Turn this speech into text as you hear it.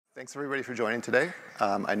Thanks everybody for joining today.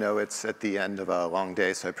 I know it's at the end of a long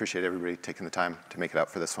day, so I appreciate everybody taking the time to make it out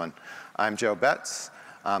for this one. I'm Joe Betz.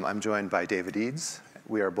 I'm joined by David Eads.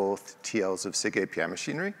 We are both TLs of SIG API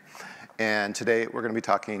machinery, and today we're going to be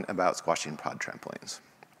talking about squashing pod trampolines.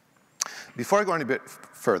 Before I go any bit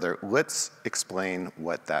further, let's explain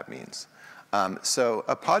what that means. So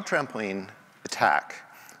a pod trampoline attack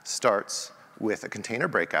starts with a container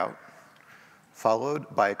breakout,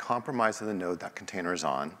 followed by a compromise of the node that container is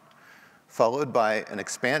on, followed by an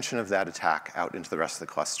expansion of that attack out into the rest of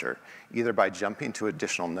the cluster, either by jumping to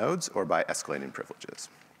additional nodes or by escalating privileges.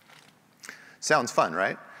 Sounds fun,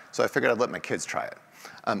 right? So I figured I'd let my kids try it.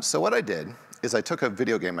 So what I did is I took a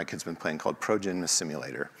video game my kid's been playing called Pro Gym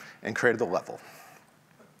Simulator and created a level.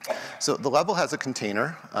 So the level has a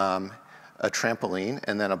container, a trampoline,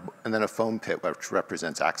 and then a foam pit which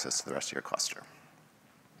represents access to the rest of your cluster.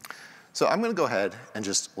 So I'm going to go ahead and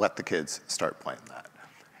just let the kids start playing that.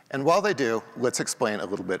 And while they do, let's explain a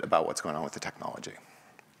little bit about what's going on with the technology.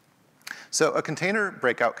 So a container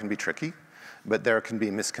breakout can be tricky, but there can be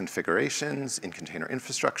misconfigurations in container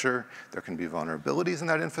infrastructure, there can be vulnerabilities in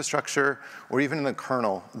that infrastructure, or even in the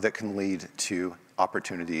kernel that can lead to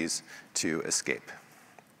opportunities to escape.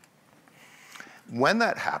 When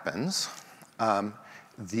that happens,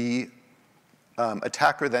 the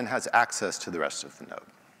attacker then has access to the rest of the node.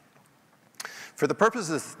 For the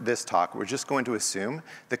purposes of this talk, we're just going to assume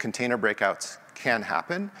that container breakouts can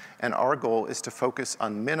happen, and our goal is to focus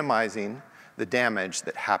on minimizing the damage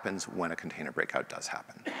that happens when a container breakout does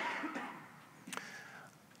happen.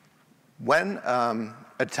 When an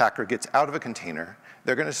attacker gets out of a container,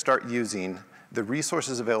 they're going to start using the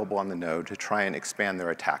resources available on the node to try and expand their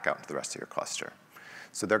attack out into the rest of your cluster.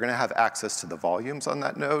 So they're going to have access to the volumes on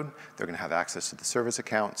that node, they're going to have access to the service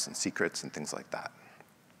accounts and secrets and things like that.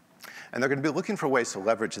 And they're going to be looking for ways to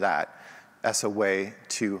leverage that as a way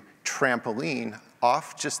to trampoline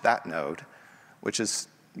off just that node, which is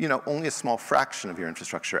only a small fraction of your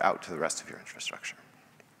infrastructure, out to the rest of your infrastructure.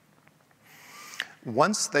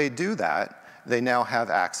 Once they do that, they now have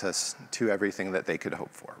access to everything that they could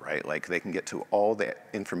hope for, right? Like they can get to all the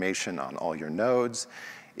information on all your nodes.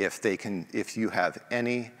 If you have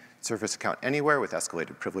any service account anywhere with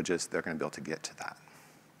escalated privileges, they're going to be able to get to that.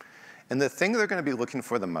 And the thing they're going to be looking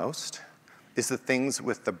for the most is the things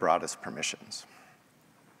with the broadest permissions.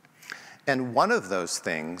 And one of those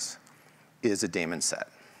things is a daemon set.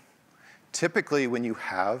 Typically, when you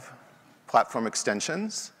have platform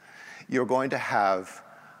extensions, you're going to have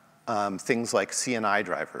things like CNI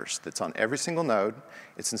drivers that's on every single node.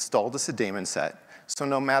 It's installed as a daemon set. So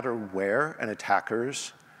no matter where an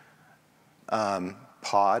attacker's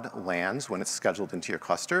pod lands when it's scheduled into your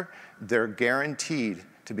cluster, they're guaranteed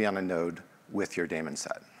to be on a node with your daemon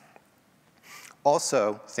set.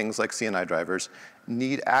 Also, things like CNI drivers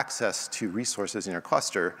need access to resources in your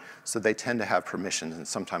cluster, so they tend to have permissions, and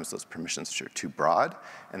sometimes those permissions are too broad,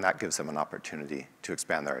 and that gives them an opportunity to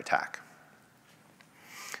expand their attack.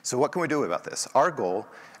 So what can we do about this? Our goal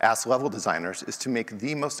as level designers is to make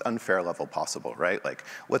the most unfair level possible, right? Like,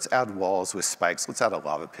 let's add walls with spikes, let's add a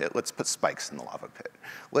lava pit, let's put spikes in the lava pit.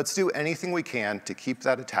 Let's do anything we can to keep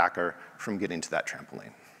that attacker from getting to that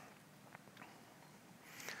trampoline.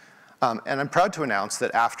 And I'm proud to announce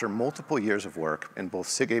that after multiple years of work in both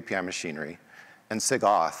SIG API machinery and SIG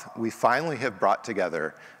auth, we finally have brought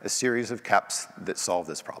together a series of KEPs that solve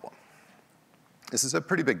this problem. This is a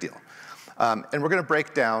pretty big deal. And we're going to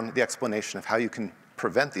break down the explanation of how you can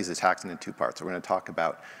prevent these attacks into two parts. We're going to talk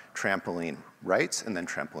about trampoline writes and then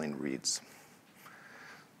trampoline reads.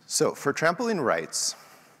 So for trampoline writes,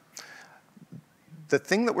 the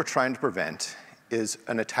thing that we're trying to prevent is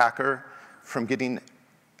an attacker from getting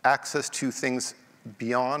access to things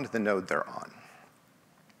beyond the node they're on.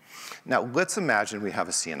 Now, let's imagine we have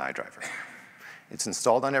a CNI driver. It's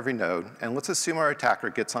installed on every node, and let's assume our attacker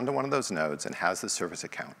gets onto one of those nodes and has the service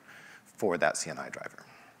account for that CNI driver.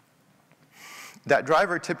 That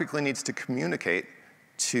driver typically needs to communicate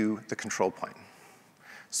to the control plane.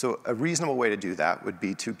 So a reasonable way to do that would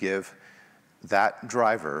be to give that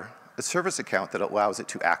driver a service account that allows it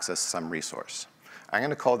to access some resource. I'm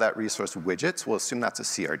going to call that resource widgets. We'll assume that's a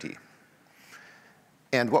CRD.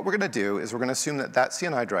 And what we're going to do is we're going to assume that that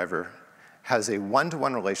CNI driver has a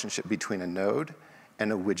one-to-one relationship between a node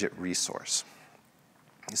and a widget resource.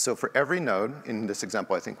 So for every node, in this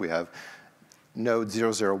example, I think we have node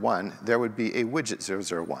 001, there would be a widget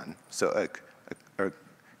 001, so a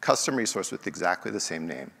custom resource with exactly the same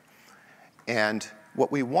name. And what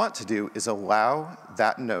we want to do is allow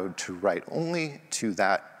that node to write only to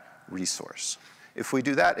that resource. If we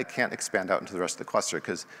do that, it can't expand out into the rest of the cluster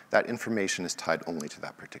because that information is tied only to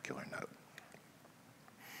that particular node.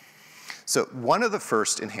 So one of the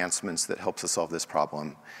first enhancements that helps us solve this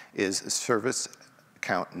problem is service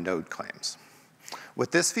account node claims.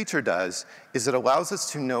 What this feature does is it allows us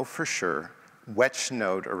to know for sure which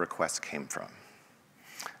node a request came from.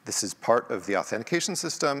 This is part of the authentication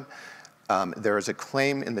system. There is a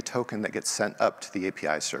claim in the token that gets sent up to the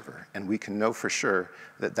API server, and we can know for sure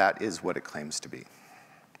that that is what it claims to be.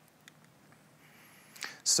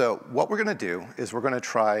 So what we're going to do is we're going to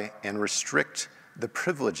try and restrict the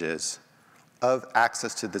privileges of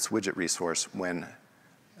access to this widget resource when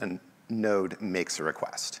a node makes a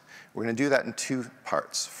request. We're going to do that in two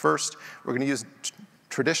parts. First, we're going to use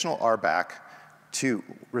traditional RBAC to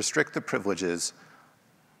restrict the privileges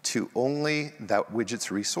to only that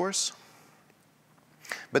widget's resource,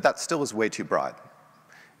 but that still is way too broad.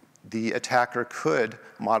 The attacker could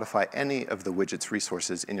modify any of the widget's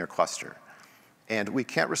resources in your cluster. And we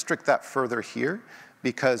can't restrict that further here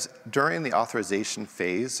because during the authorization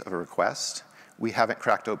phase of a request, we haven't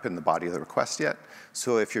cracked open the body of the request yet.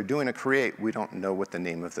 So if you're doing a create, we don't know what the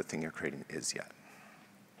name of the thing you're creating is yet.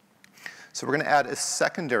 So we're going to add a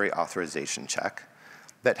secondary authorization check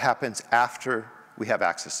that happens after we have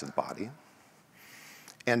access to the body.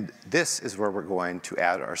 And this is where we're going to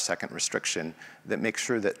add our second restriction that makes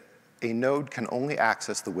sure that a node can only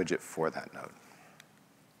access the widget for that node.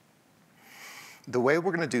 The way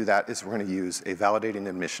we're going to do that is we're going to use a validating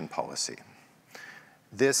admission policy.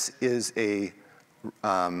 This is a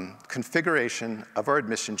configuration of our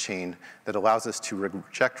admission chain that allows us to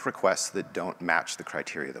reject requests that don't match the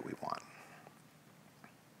criteria that we want.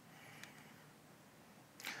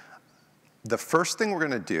 The first thing we're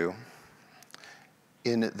going to do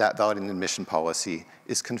in that validating admission policy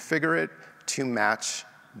is configure it to match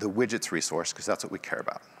the widget's resource, because that's what we care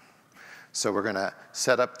about. So we're going to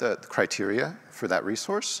set up the criteria for that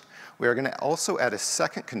resource. We are going to also add a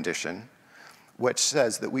second condition, which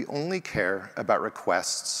says that we only care about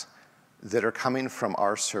requests that are coming from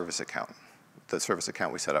our service account, the service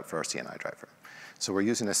account we set up for our CNI driver. So we're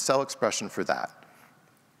using a cell expression for that.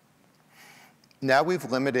 Now we've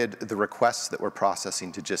limited the requests that we're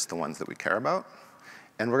processing to just the ones that we care about,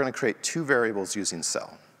 and we're going to create two variables using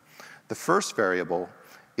cell. The first variable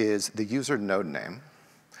is the user node name,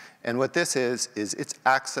 and what this is it's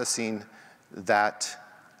accessing that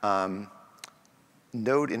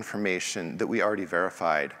node information that we already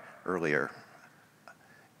verified earlier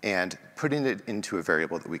and putting it into a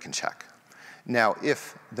variable that we can check. Now,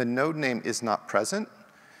 if the node name is not present,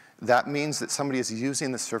 that means that somebody is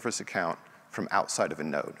using the service account from outside of a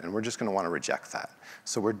node, and we're just going to want to reject that.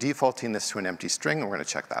 So we're defaulting this to an empty string, and we're going to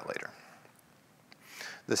check that later.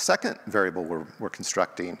 The second variable we're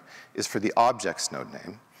constructing is for the object's node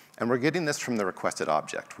name, and we're getting this from the requested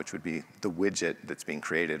object, which would be the widget that's being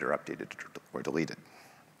created or updated or deleted.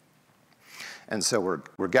 And so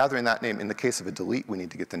we're gathering that name. In the case of a delete, we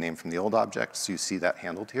need to get the name from the old object, so you see that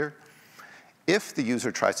handled here. If the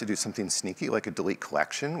user tries to do something sneaky, like a delete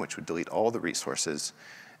collection, which would delete all the resources,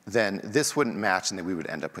 then this wouldn't match, and then we would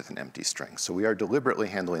end up with an empty string. So we are deliberately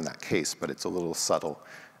handling that case, but it's a little subtle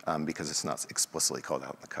because it's not explicitly called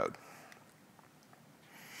out in the code.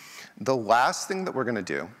 The last thing that we're going to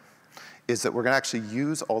do is that we're going to actually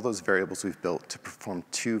use all those variables we've built to perform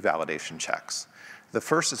two validation checks. The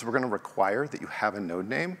first is we're going to require that you have a node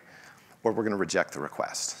name, or we're going to reject the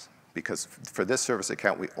request. Because for this service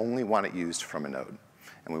account, we only want it used from a node,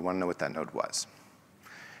 and we want to know what that node was.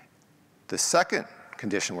 The second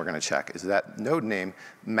condition we're going to check is that node name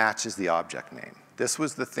matches the object name. This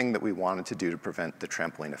was the thing that we wanted to do to prevent the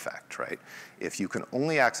trampoline effect, right? If you can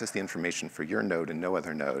only access the information for your node and no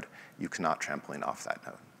other node, you cannot trampoline off that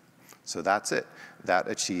node. So that's it. That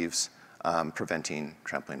achieves preventing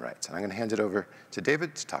trampoline writes. And I'm going to hand it over to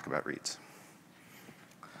David to talk about reads.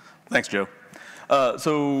 Thanks, Joe.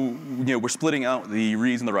 So we're splitting out the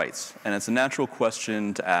reads and the writes, and it's a natural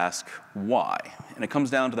question to ask why. And it comes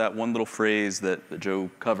down to that one little phrase that Joe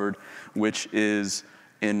covered, which is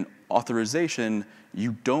in authorization,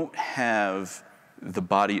 you don't have the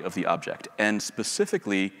body of the object. And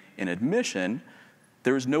specifically in admission,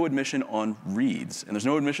 there is no admission on reads. And there's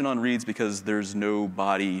no admission on reads because there's no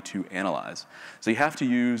body to analyze. So you have to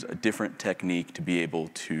use a different technique to be able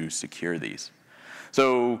to secure these.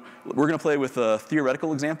 So we're going to play with a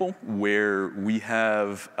theoretical example where we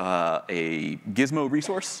have a gizmo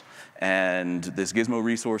resource, and this gizmo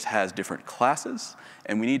resource has different classes,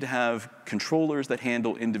 and we need to have controllers that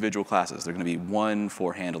handle individual classes. They're going to be one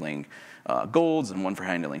for handling golds and one for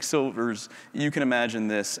handling silvers. You can imagine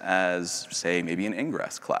this as, say, maybe an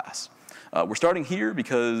ingress class. We're starting here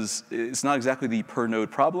because it's not exactly the per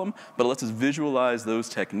node problem, but it lets us visualize those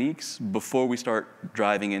techniques before we start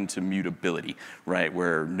driving into mutability, right,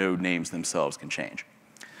 where node names themselves can change.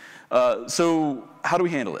 So how do we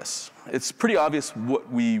handle this? It's pretty obvious what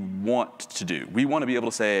we want to do. We want to be able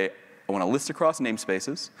to say, I want to list across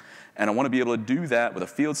namespaces, and I want to be able to do that with a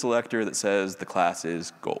field selector that says the class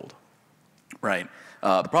is gold, right?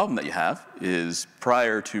 The problem that you have is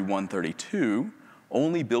prior to 132,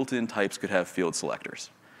 only built-in types could have field selectors.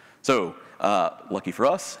 So lucky for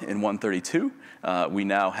us, in 132, we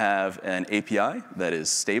now have an API that is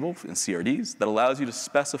stable in CRDs that allows you to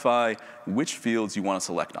specify which fields you want to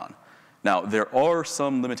select on. Now, there are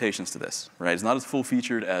some limitations to this, right? It's not as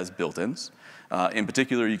full-featured as built-ins. In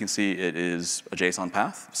particular, you can see it is a JSON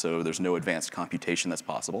path, so there's no advanced computation that's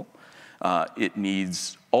possible.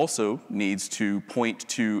 It also needs to point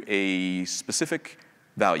to a specific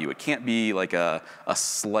value. It can't be like a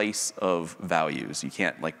slice of values. You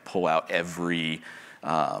can't like pull out every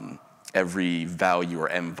value or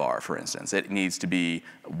mvar, for instance. It needs to be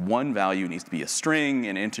one value. It needs to be a string,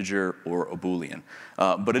 an integer, or a Boolean.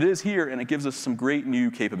 But it is here, and it gives us some great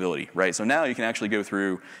new capability, right? So now you can actually go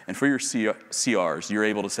through, and for your CRs, you're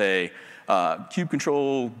able to say, cube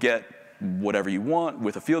control, get whatever you want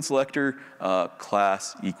with a field selector,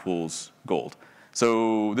 class equals gold.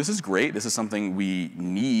 So this is great. This is something we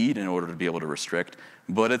need in order to be able to restrict,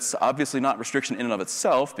 but it's obviously not restriction in and of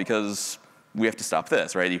itself because we have to stop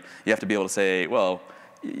this, right? You have to be able to say, well,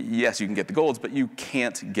 yes, you can get the golds, but you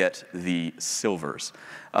can't get the silvers.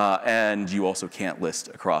 And you also can't list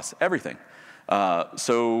across everything.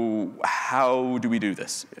 So how do we do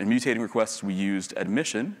this? In mutating requests, we used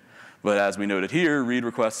admission, but as we noted here, read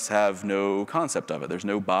requests have no concept of it. There's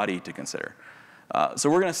no body to consider. So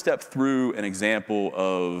we're going to step through an example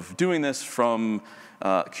of doing this from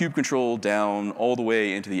kube control down all the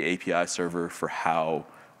way into the API server for how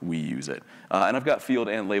we use it. And I've got field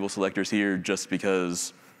and label selectors here just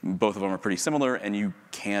because both of them are pretty similar and you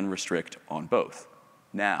can restrict on both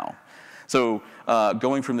now. So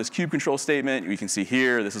going from this kube control statement, you can see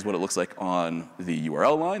here, this is what it looks like on the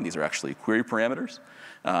URL line. These are actually query parameters.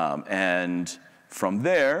 And from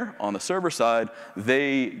there, on the server side,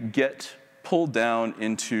 they get pulled down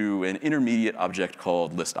into an intermediate object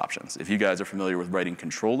called list options. If you guys are familiar with writing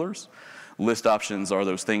controllers, list options are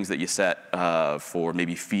those things that you set for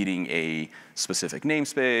maybe feeding a specific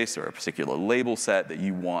namespace or a particular label set that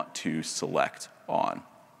you want to select on.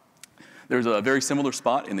 There's a very similar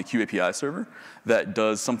spot in the QAPI server that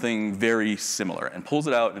does something very similar and pulls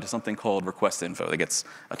it out into something called request info that gets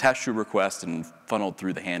attached to a request and funneled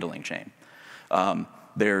through the handling chain.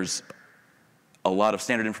 There's a lot of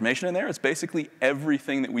standard information in there. It's basically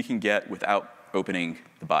everything that we can get without opening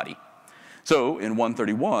the body. So in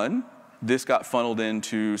 131, this got funneled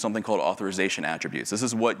into something called authorization attributes. This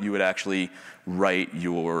is what you would actually write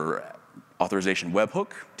your authorization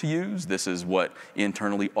webhook to use. This is what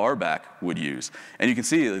internally RBAC would use. And you can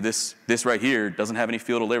see this right here doesn't have any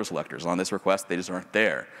field or label selectors. On this request, they just aren't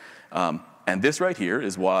there. And this right here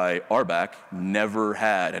is why RBAC never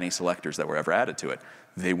had any selectors that were ever added to it.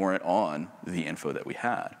 They weren't on the info that we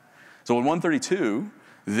had. So in 132,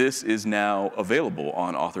 this is now available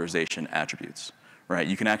on authorization attributes, right?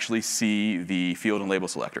 You can actually see the field and label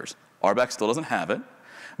selectors. RBAC still doesn't have it,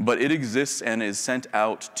 but it exists and is sent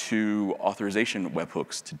out to authorization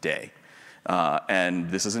webhooks today. And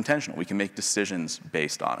this is intentional. We can make decisions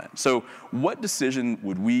based on it. So what decision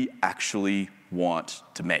would we actually want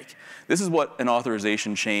to make? This is what an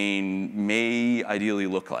authorization chain may ideally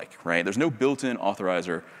look like, right? There's no built-in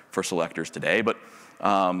authorizer for selectors today, but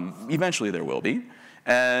eventually there will be.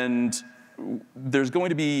 And there's going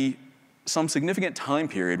to be some significant time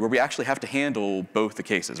period where we actually have to handle both the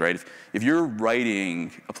cases, right? If you're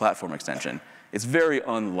writing a platform extension, it's very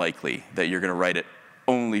unlikely that you're going to write it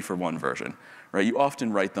only for one version, right? You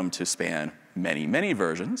often write them to span many, many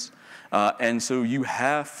versions. And so you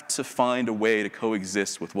have to find a way to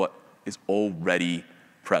coexist with what is already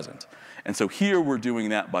present. And so here we're doing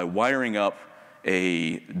that by wiring up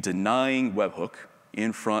a denying webhook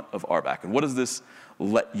in front of RBAC. And what does this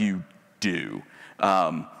let you do?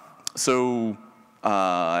 I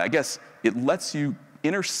guess it lets you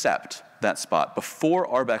intercept that spot. Before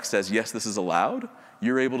RBAC says, yes, this is allowed,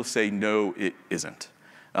 you're able to say, no, it isn't.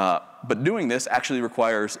 But doing this actually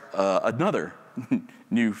requires another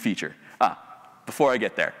new feature. Before I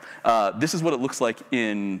get there, this is what it looks like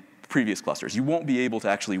in previous clusters. You won't be able to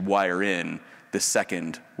actually wire in the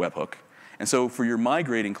second webhook. And so for your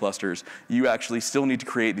migrating clusters, you actually still need to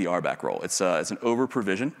create the RBAC role. It's an over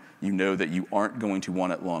provision you know that you aren't going to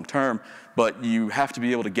want it long term, but you have to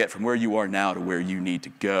be able to get from where you are now to where you need to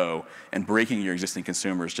go, and breaking your existing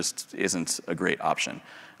consumers just isn't a great option.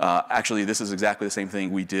 Actually, this is exactly the same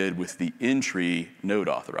thing we did with the in-tree node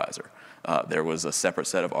authorizer. There was a separate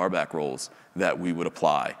set of RBAC roles that we would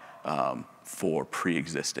apply for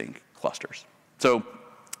pre-existing clusters. So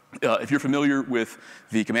if you're familiar with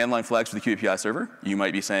the command line flags for the QAPI server, you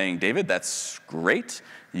might be saying, David, that's great.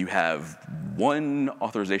 You have one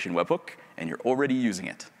authorization webhook, and you're already using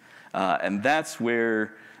it. And that's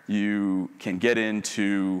where you can get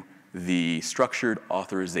into the structured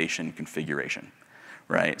authorization configuration,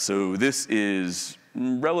 right? So this is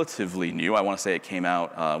relatively new. I want to say it came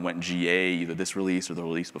out, went GA, either this release or the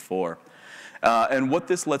release before. And what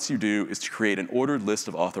this lets you do is to create an ordered list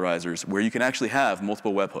of authorizers where you can actually have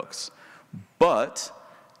multiple webhooks. But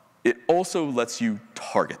it also lets you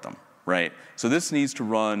target them, right? So this needs to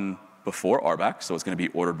run before RBAC, so it's going to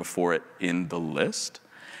be ordered before it in the list.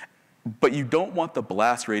 But you don't want the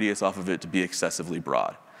blast radius off of it to be excessively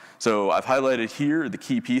broad. So I've highlighted here the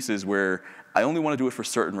key pieces where I only want to do it for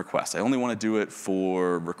certain requests. I only want to do it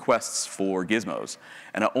for requests for gizmos.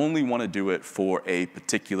 And I only want to do it for a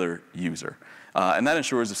particular user. And that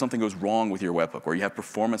ensures if something goes wrong with your webhook or you have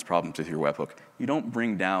performance problems with your webhook, you don't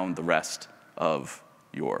bring down the rest of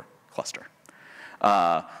your cluster.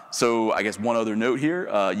 So I guess one other note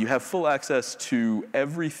here, you have full access to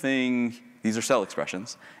everything. These are cell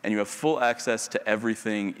expressions, and you have full access to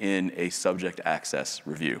everything in a subject access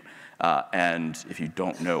review. And if you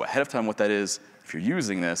don't know ahead of time what that is, if you're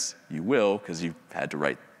using this, you will, because you had to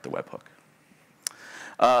write the webhook.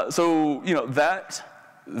 So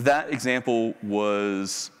that example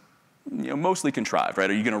was mostly contrived, right?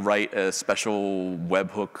 Are you going to write a special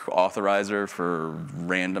webhook authorizer for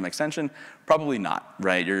random extension? Probably not,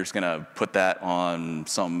 right? You're just going to put that on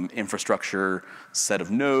some infrastructure set of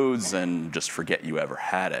nodes and just forget you ever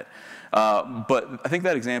had it. But I think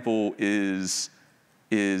that example is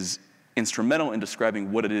instrumental in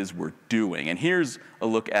describing what it is we're doing. And here's a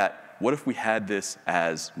look at what if we had this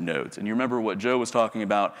as nodes. And you remember what Joe was talking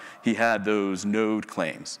about? He had those node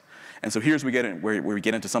claims. And so here's where we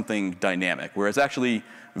get into something dynamic, where it's actually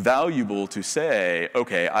valuable to say,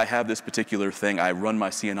 okay, I have this particular thing. I run my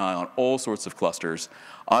CNI on all sorts of clusters.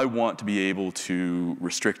 I want to be able to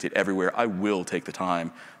restrict it everywhere. I will take the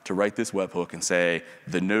time to write this webhook and say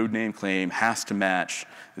the node name claim has to match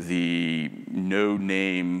the node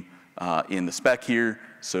name in the spec here,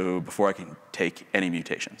 so before I can take any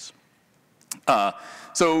mutations.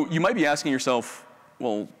 So you might be asking yourself,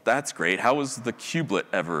 well, that's great. How was the kubelet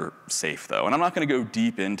ever safe, though? And I'm not going to go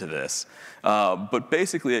deep into this, but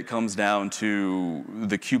basically it comes down to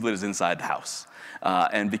the kubelet is inside the house.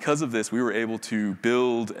 And because of this, we were able to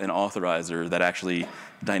build an authorizer that actually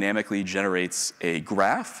dynamically generates a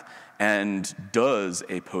graph and does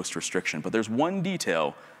a post restriction. But there's one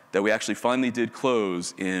detail that we actually finally did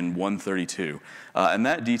close in 132. And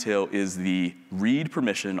that detail is the read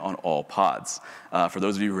permission on all pods. For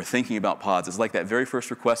those of you who are thinking about pods, it's like that very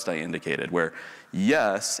first request I indicated, where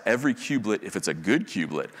yes, every kubelet, if it's a good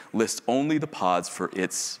kubelet, lists only the pods for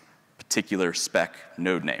its particular spec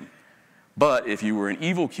node name. But if you were an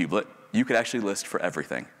evil kubelet, you could actually list for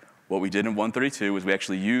everything. What we did in 132 was we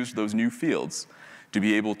actually used those new fields to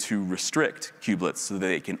be able to restrict kubelets so that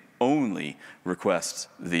they can only request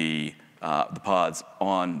the pods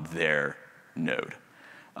on their node.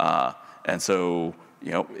 And so,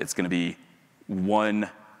 it's going to be one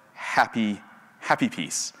happy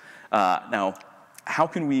piece. Now, how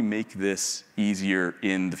can we make this easier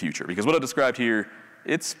in the future? Because what I described here,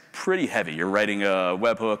 it's pretty heavy. You're writing a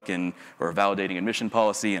webhook or validating admission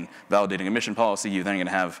policy, and validating admission policy, you're then going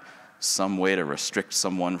to have some way to restrict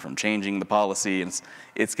someone from changing the policy, and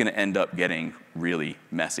it's going to end up getting really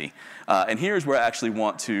messy. And here's where I actually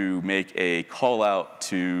want to make a call out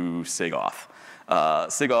to SIGAuth.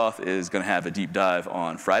 SIGAuth is going to have a deep dive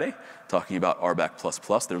on Friday, talking about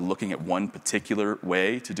RBAC++. They're looking at one particular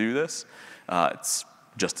way to do this. It's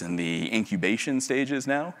just in the incubation stages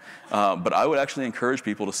now. But I would actually encourage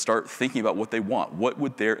people to start thinking about what they want. What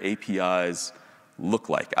would their APIs look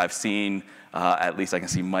like? I've seen, at least I can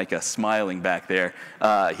see Micah smiling back there.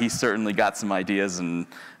 He's certainly got some ideas, and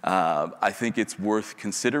I think it's worth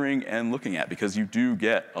considering and looking at, because you do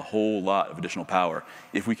get a whole lot of additional power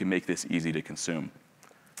if we can make this easy to consume.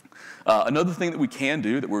 Another thing that we can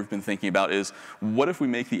do that we've been thinking about is, what if we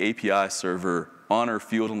make the API server honor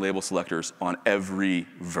field and label selectors on every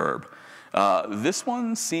verb? This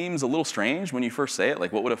one seems a little strange when you first say it.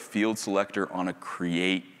 Like, what would a field selector on a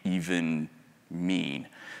create even mean?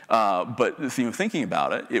 But thinking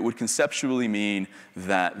about it, it would conceptually mean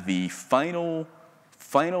that the final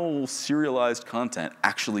final serialized content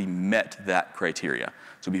actually met that criteria.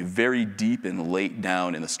 So be very deep and late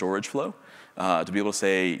down in the storage flow to be able to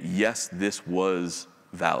say, yes, this was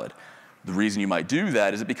valid. The reason you might do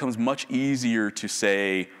that is it becomes much easier to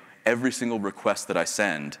say every single request that I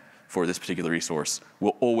send for this particular resource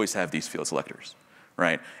will always have these field selectors,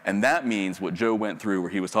 right? And that means what Joe went through where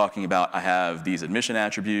he was talking about, I have these admission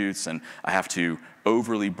attributes and I have to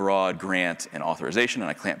overly broad grant an authorization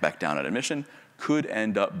and I clamp back down at admission, could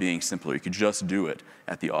end up being simpler. You could just do it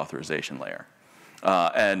at the authorization layer.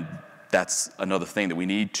 And that's another thing that we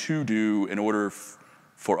need to do in order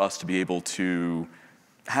for us to be able to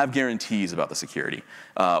have guarantees about the security.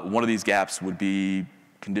 One of these gaps would be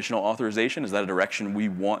conditional authorization. Is that a direction we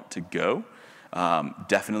want to go?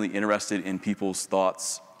 Definitely interested in people's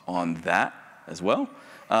thoughts on that as well.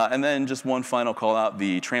 And then just one final call out,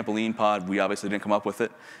 the Trampoline pod, we obviously didn't come up with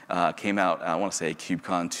it. Came out, I want to say,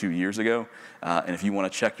 KubeCon 2 years ago. And if you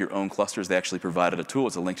want to check your own clusters, they actually provided a tool.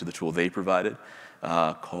 It's a link to the tool they provided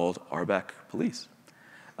called RBAC Police.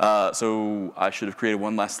 So I should have created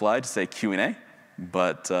one last slide to say Q&A.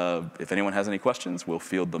 But if anyone has any questions, we'll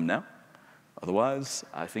field them now. Otherwise,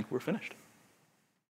 I think we're finished.